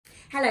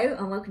Hello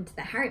and welcome to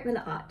the Harriet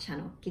Muller Art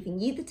channel, giving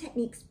you the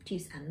techniques to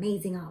produce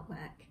amazing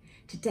artwork.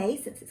 Today,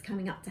 since it's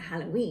coming up to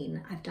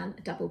Halloween, I've done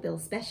a double bill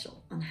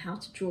special on how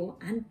to draw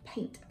and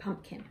paint a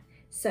pumpkin.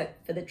 So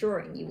for the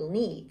drawing, you will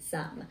need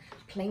some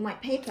plain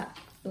white paper,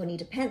 you'll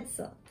need a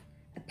pencil,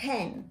 a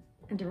pen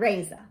and a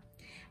razor.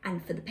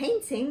 And for the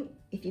painting,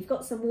 if you've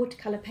got some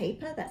watercolour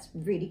paper, that's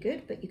really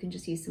good, but you can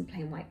just use some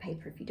plain white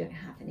paper if you don't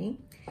have any.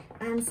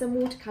 And some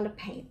watercolour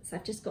paints.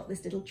 I've just got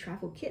this little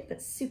travel kit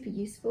that's super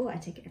useful. I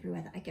take it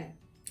everywhere that I go.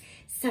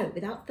 So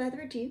without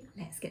further ado,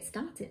 let's get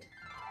started.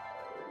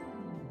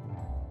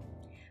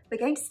 We're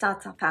going to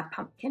start off our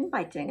pumpkin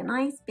by doing a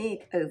nice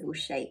big oval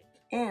shape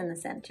in the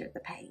centre of the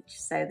page.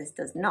 So this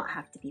does not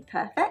have to be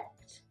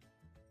perfect,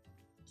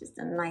 just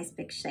a nice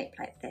big shape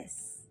like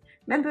this.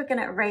 Remember, we're going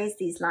to erase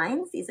these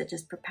lines. These are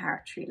just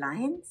preparatory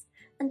lines.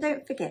 And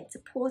don't forget to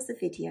pause the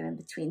video in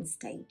between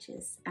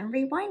stages and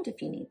rewind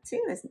if you need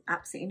to. There's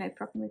absolutely no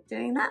problem with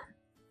doing that.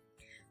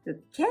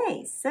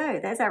 Okay, so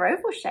there's our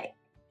oval shape.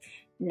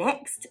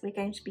 Next, we're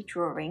going to be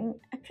drawing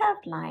a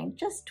curved line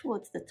just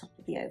towards the top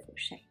of the oval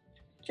shape,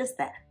 just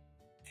there.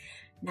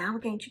 Now we're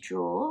going to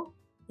draw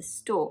the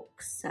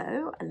stalk,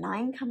 so a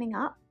line coming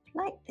up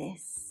like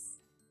this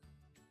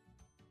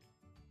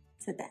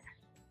to there.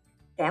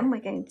 Then we're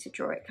going to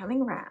draw it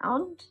coming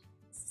round.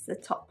 This is the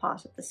top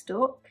part of the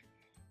stalk,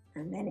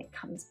 and then it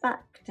comes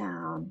back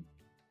down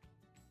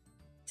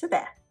to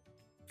there.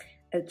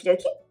 Okie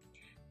dokie.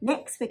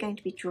 Next, we're going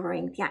to be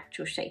drawing the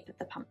actual shape of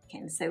the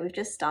pumpkin. So we've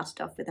just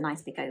started off with a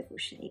nice big oval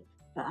shape,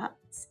 but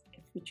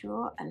if we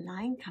draw a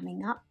line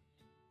coming up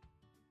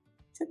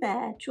to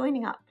there,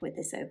 joining up with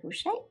this oval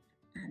shape,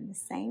 and the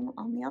same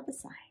on the other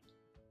side.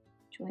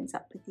 Joins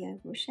up with the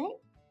oval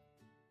shape,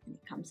 and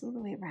it comes all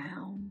the way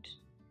around.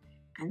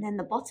 And then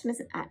the bottom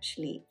isn't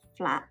actually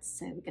flat,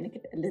 so we're going to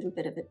give it a little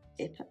bit of a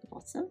dip at the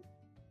bottom,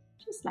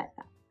 just like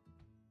that.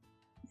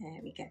 There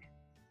we go.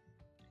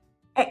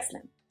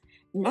 Excellent.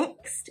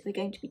 Next, we're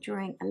going to be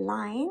drawing a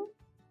line,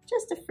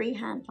 just a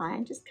freehand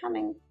line, just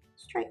coming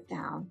straight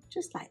down,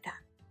 just like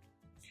that.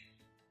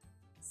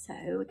 So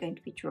we're going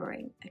to be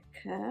drawing a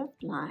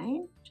curved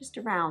line just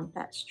around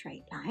that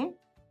straight line.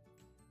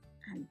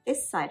 And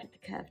this side of the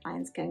curved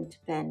line is going to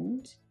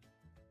bend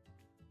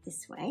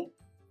this way.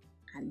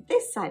 And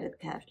this side of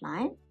the curved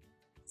line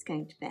is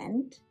going to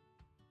bend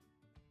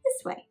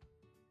this way.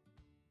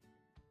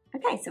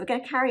 Okay, so we're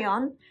going to carry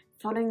on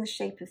following the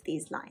shape of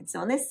these lines.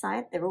 So on this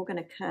side, they're all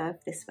going to curve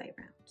this way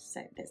around.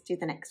 So let's do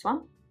the next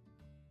one.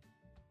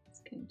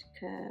 It's going to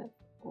curve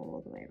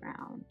all the way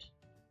around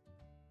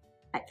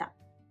like that.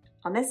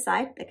 On this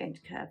side, they're going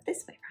to curve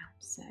this way around.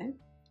 So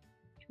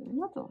draw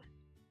another one,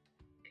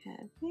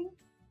 curving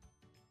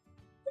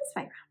this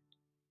way around.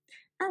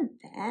 And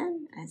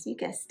then, as you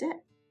guessed it,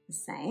 the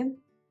same,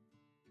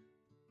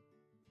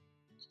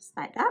 just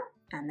like that,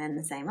 and then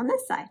the same on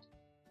this side.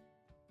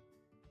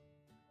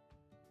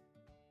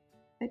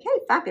 Okay,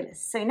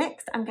 fabulous. So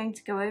next I'm going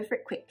to go over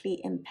it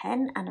quickly in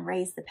pen and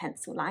erase the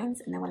pencil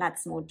lines, and then we'll add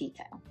some more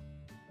detail.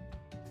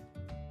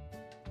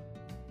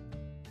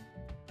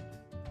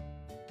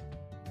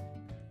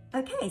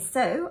 Okay,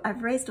 so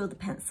I've erased all the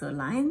pencil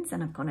lines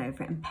and I've gone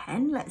over it in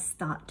pen. Let's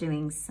start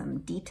doing some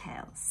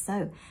details.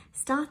 So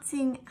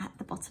starting at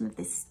the bottom of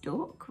this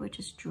stalk, we'll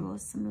just draw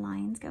some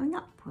lines going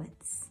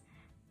upwards,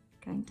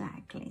 going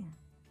diagonally,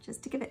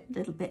 just to give it a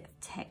little bit of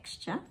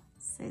texture.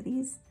 So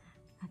these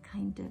are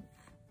kind of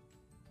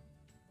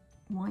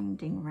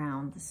winding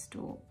round the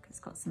stalk.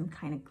 It's got some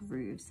kind of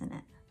grooves in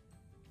it.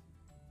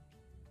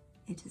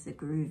 It is a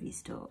groovy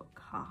stalk,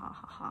 ha ha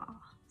ha ha.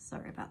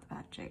 Sorry about the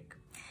bad joke.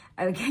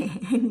 Okay,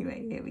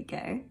 anyway, here we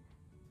go.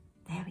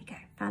 There we go,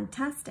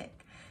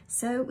 fantastic.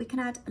 So we can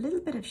add a little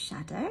bit of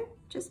shadow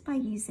just by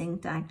using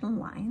diagonal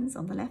lines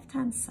on the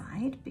left-hand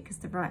side, because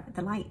the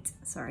light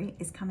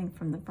is coming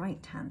from the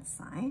right-hand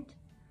side.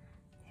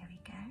 There we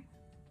go.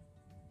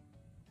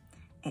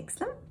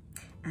 Excellent.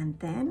 And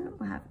then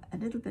we'll have a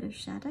little bit of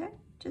shadow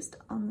just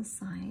on the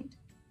side.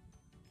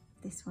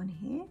 This one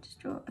here, just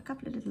draw a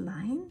couple of little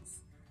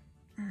lines,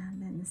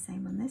 and then the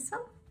same on this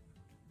one.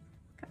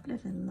 A couple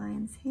of little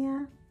lines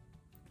here,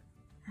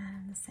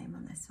 and the same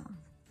on this one.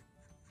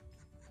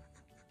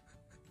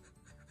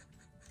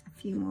 A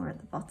few more at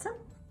the bottom.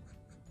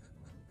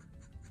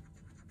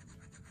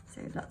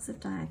 So lots of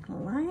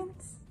diagonal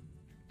lines,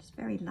 just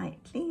very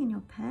lightly in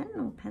your pen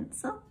or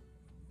pencil.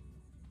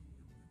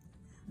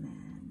 And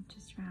then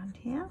just round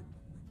here,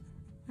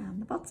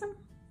 round the bottom.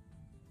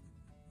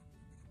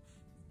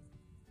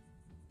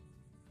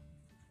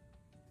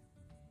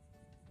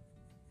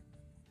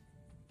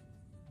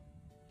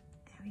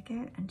 There we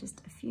go, and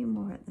just a few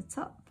more at the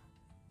top.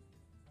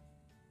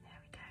 There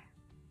we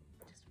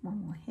go, just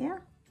one more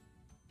here.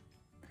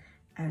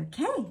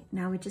 Okay,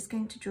 now we're just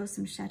going to draw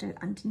some shadow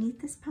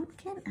underneath this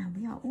pumpkin, and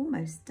we are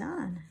almost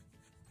done.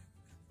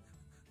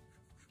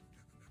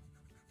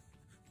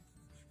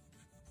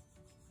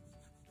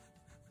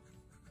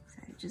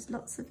 So just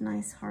lots of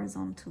nice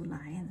horizontal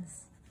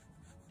lines.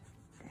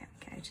 There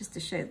we go, just to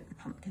show that the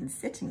pumpkin's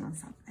sitting on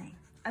something.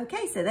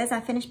 Okay, so there's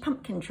our finished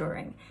pumpkin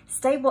drawing.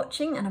 Stay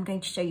watching and I'm going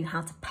to show you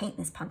how to paint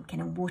this pumpkin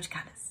in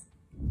watercolours.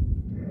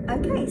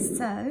 Okay,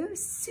 so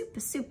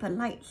super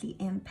lightly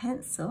in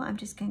pencil, I'm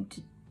just going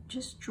to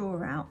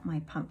draw out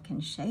my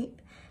pumpkin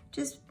shape.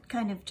 Just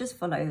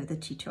follow the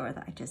tutorial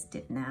that I just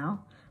did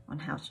now on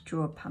how to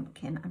draw a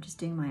pumpkin. I'm just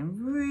doing mine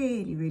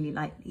really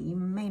lightly. You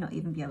may not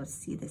even be able to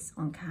see this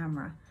on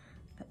camera,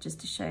 but just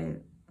to show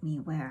me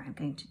where I'm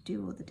going to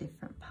do all the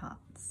different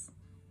parts.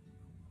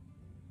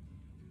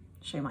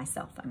 Show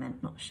myself, I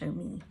meant, not show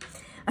me.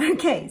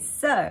 Okay,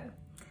 so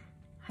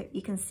hope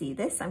you can see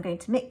this. I'm going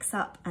to mix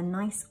up a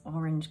nice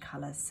orange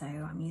colour. So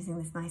I'm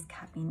using this nice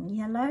cadmium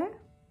yellow,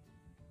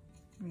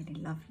 really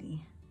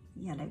lovely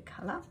yellow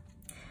colour.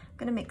 I'm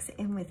going to mix it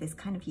in with this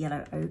kind of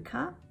yellow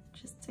ochre,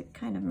 just to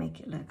kind of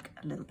make it look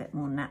a little bit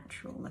more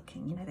natural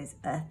looking, you know, those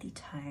earthy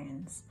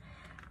tones.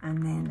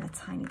 And then a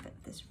tiny bit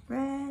of this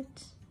red.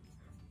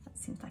 That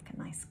seems like a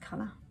nice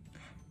colour.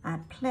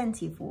 Add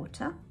plenty of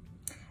water.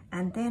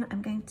 And then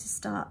I'm going to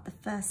start the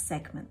first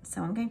segment.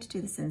 So I'm going to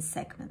do this in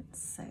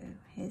segments. So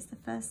here's the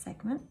first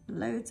segment,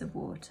 loads of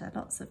water,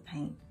 lots of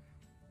paint.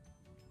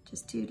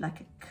 Just do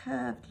like a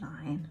curved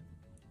line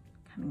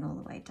coming all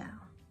the way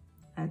down.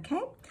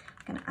 Okay,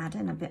 I'm going to add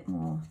in a bit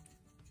more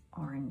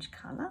orange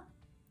colour.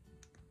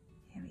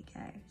 Here we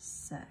go.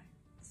 So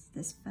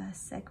this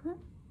first segment,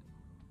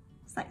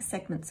 it's like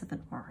segments of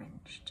an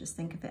orange. Just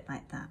think of it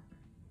like that.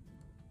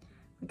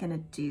 We're going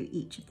to do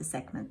each of the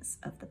segments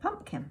of the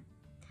pumpkin.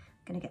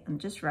 Going to get them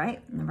just right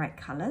in the right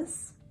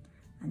colours,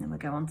 and then we'll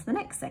go on to the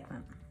next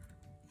segment.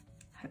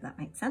 Hope that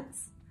makes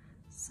sense.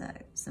 So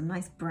some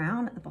nice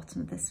brown at the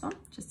bottom of this one,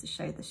 just to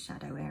show the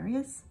shadow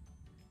areas.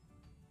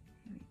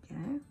 Here we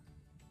go.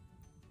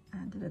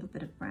 And a little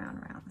bit of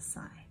brown around the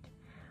side.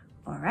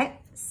 All right,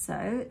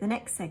 so the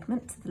next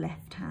segment to the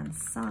left-hand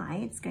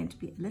side is going to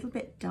be a little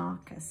bit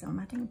darker, so I'm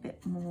adding a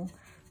bit more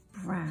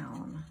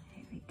brown.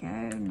 Here we go,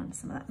 and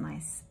some of that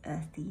nice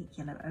earthy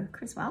yellow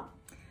ochre as well.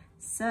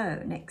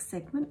 So next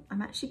segment,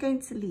 I'm actually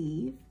going to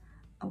leave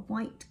a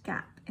white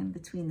gap in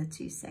between the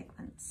two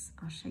segments.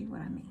 I'll show you what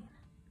I mean.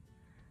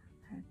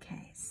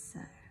 Okay, so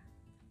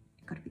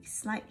you've got to be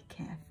slightly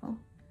careful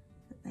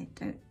that they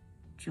don't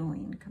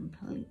join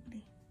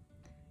completely.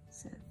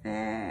 So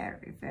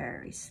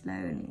very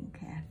slowly and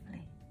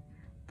carefully.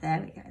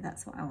 There we go,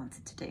 that's what I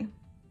wanted to do.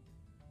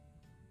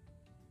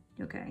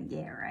 You're going,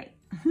 yeah, right.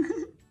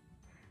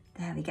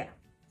 There we go.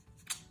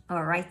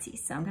 Alrighty,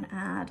 so I'm going to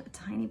add a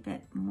tiny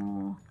bit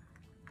more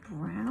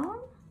brown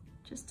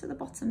just to the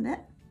bottom bit,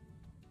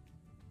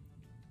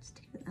 just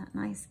to give it that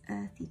nice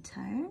earthy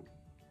tone.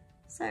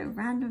 So,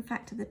 random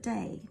fact of the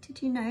day,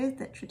 did you know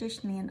that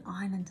traditionally in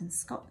Ireland and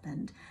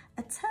Scotland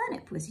a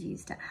turnip was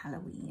used at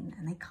Halloween,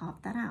 and they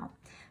carved that out?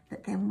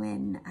 But then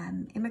when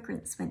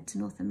immigrants went to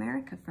North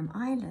America from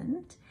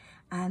Ireland,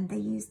 they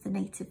used the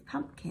native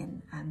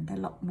pumpkin, and there are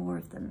a lot more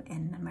of them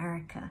in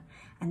America,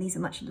 and these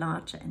are much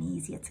larger and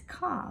easier to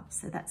carve,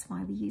 so that's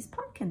why we use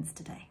pumpkins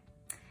today.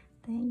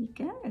 There you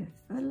go,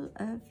 full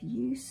of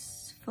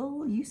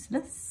useful,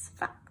 useless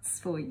facts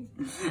for you.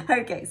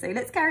 Okay, so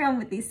let's carry on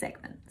with these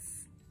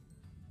segments.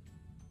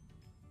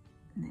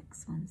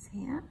 Next one's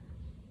here.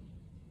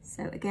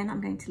 So again, I'm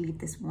going to leave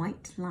this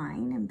white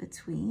line in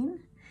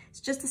between.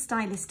 It's just a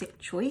stylistic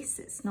choice.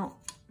 It's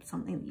not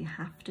something that you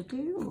have to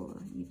do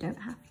or you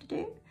don't have to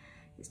do.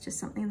 It's just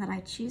something that I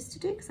choose to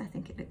do because I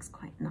think it looks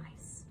quite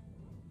nice.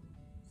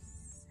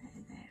 So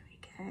there we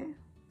go.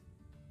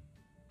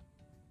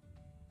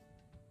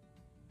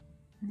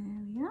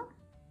 There we are.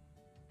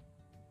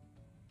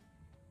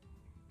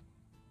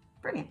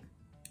 Brilliant.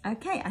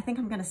 Okay, I think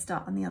I'm going to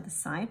start on the other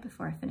side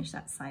before I finish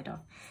that side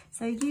off.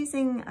 So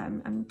using,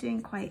 I'm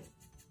doing quite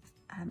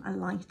a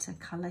lighter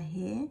colour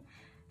here.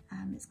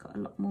 It's got a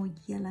lot more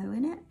yellow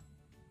in it.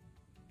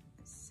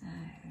 So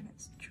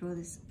let's draw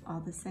this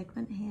other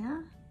segment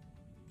here.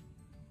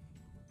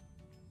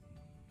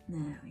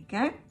 There we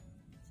go.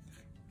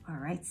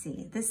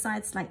 Alrighty, this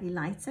side's slightly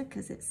lighter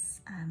because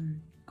it's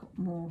got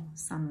more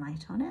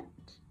sunlight on it.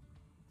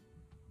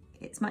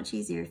 It's much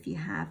easier if you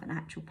have an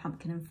actual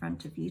pumpkin in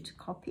front of you to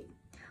copy,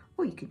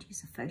 or you could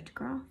use a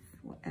photograph,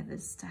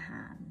 whatever's to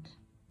hand.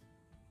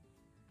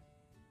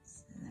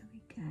 So there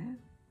we go.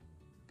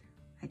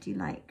 I do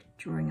like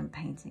drawing and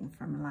painting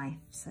from life,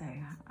 so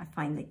I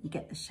find that you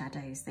get the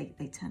shadows, they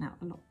turn out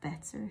a lot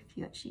better if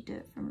you actually do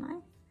it from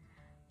life.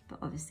 But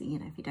obviously, you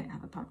know, if you don't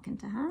have a pumpkin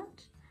to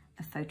hand,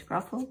 a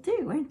photograph will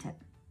do, won't it?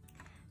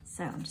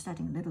 So I'm just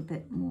adding a little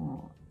bit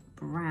more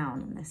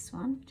brown on this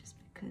one, just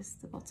because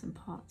the bottom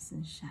part's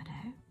in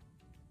shadow.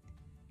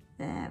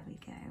 There we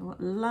go.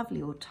 What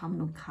lovely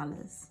autumnal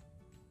colours.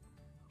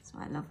 That's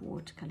why I love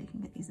watercolour. You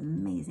can get these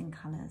amazing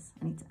colours.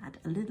 I need to add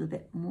a little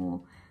bit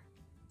more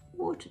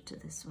water to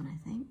this one, I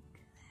think.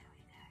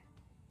 There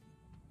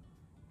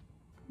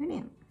we go.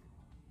 Brilliant.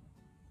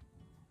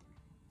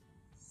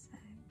 So,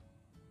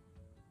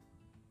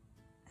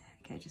 there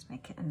we go. Just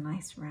make it a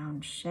nice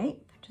round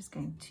shape. Just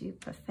going to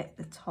perfect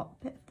the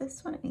top bit of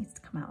this one. It needs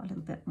to come out a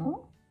little bit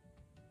more.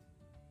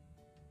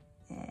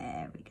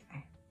 There we go.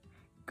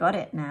 Got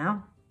it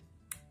now.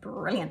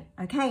 Brilliant.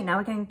 Okay, now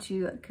we're going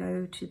to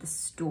go to the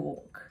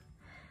stalk.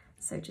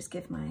 So just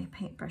give my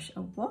paintbrush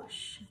a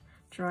wash,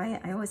 dry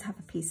it. I always have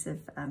a piece of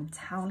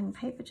toweling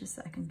paper just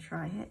so I can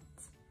dry it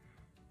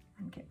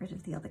and get rid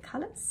of the other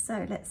colours.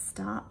 So let's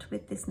start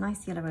with this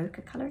nice yellow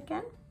ochre colour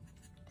again.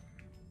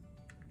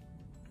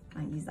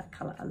 I use that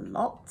colour a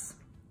lot.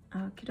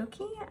 Okie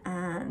dokie,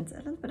 and a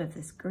little bit of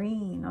this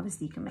green.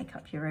 Obviously you can make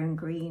up your own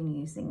green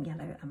using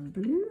yellow and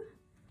blue,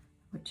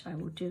 which I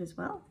will do as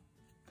well.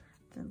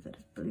 A little bit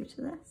of blue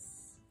to this.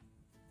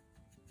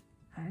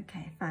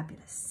 Okay,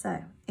 fabulous.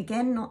 So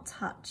again, not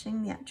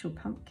touching the actual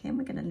pumpkin.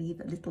 We're going to leave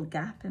a little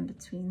gap in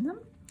between them.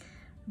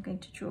 I'm going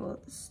to draw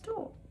the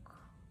stalk.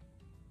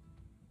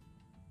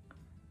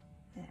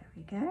 There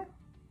we go.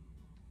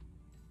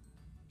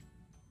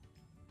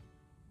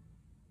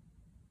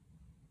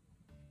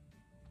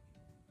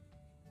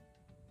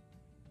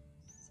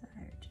 So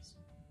just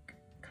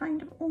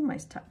kind of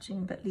almost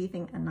touching, but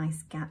leaving a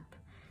nice gap.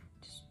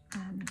 Just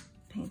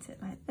paint it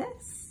like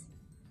this.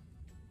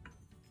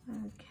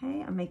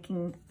 Okay, I'm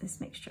making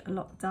this mixture a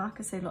lot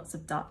darker, so lots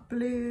of dark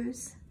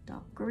blues,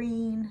 dark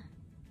green.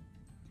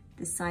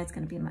 This side's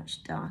going to be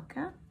much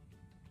darker.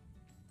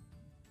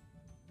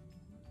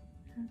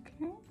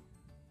 Okay,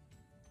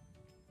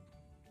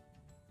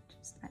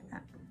 just like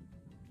that.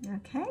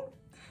 Okay,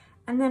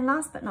 and then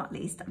last but not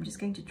least, I'm just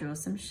going to draw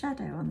some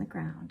shadow on the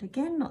ground.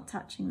 Again, not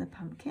touching the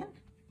pumpkin.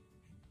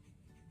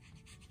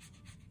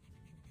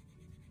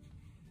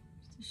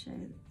 Just to show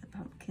that the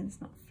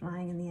pumpkin's not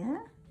flying in the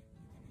air.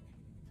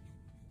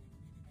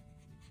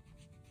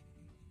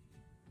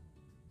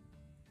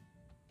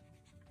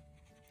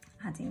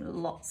 Adding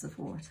lots of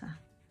water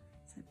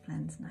so it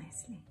blends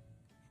nicely.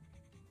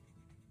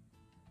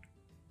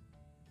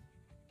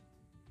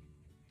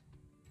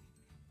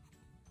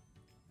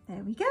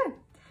 There we go.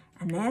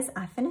 And there's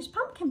our finished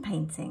pumpkin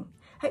painting.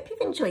 Hope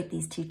you've enjoyed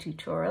these 2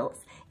 tutorials.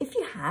 If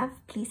you have,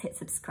 please hit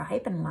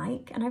subscribe and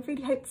like, and I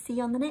really hope to see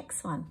you on the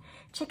next one.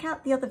 Check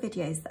out the other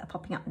videos that are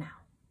popping up now.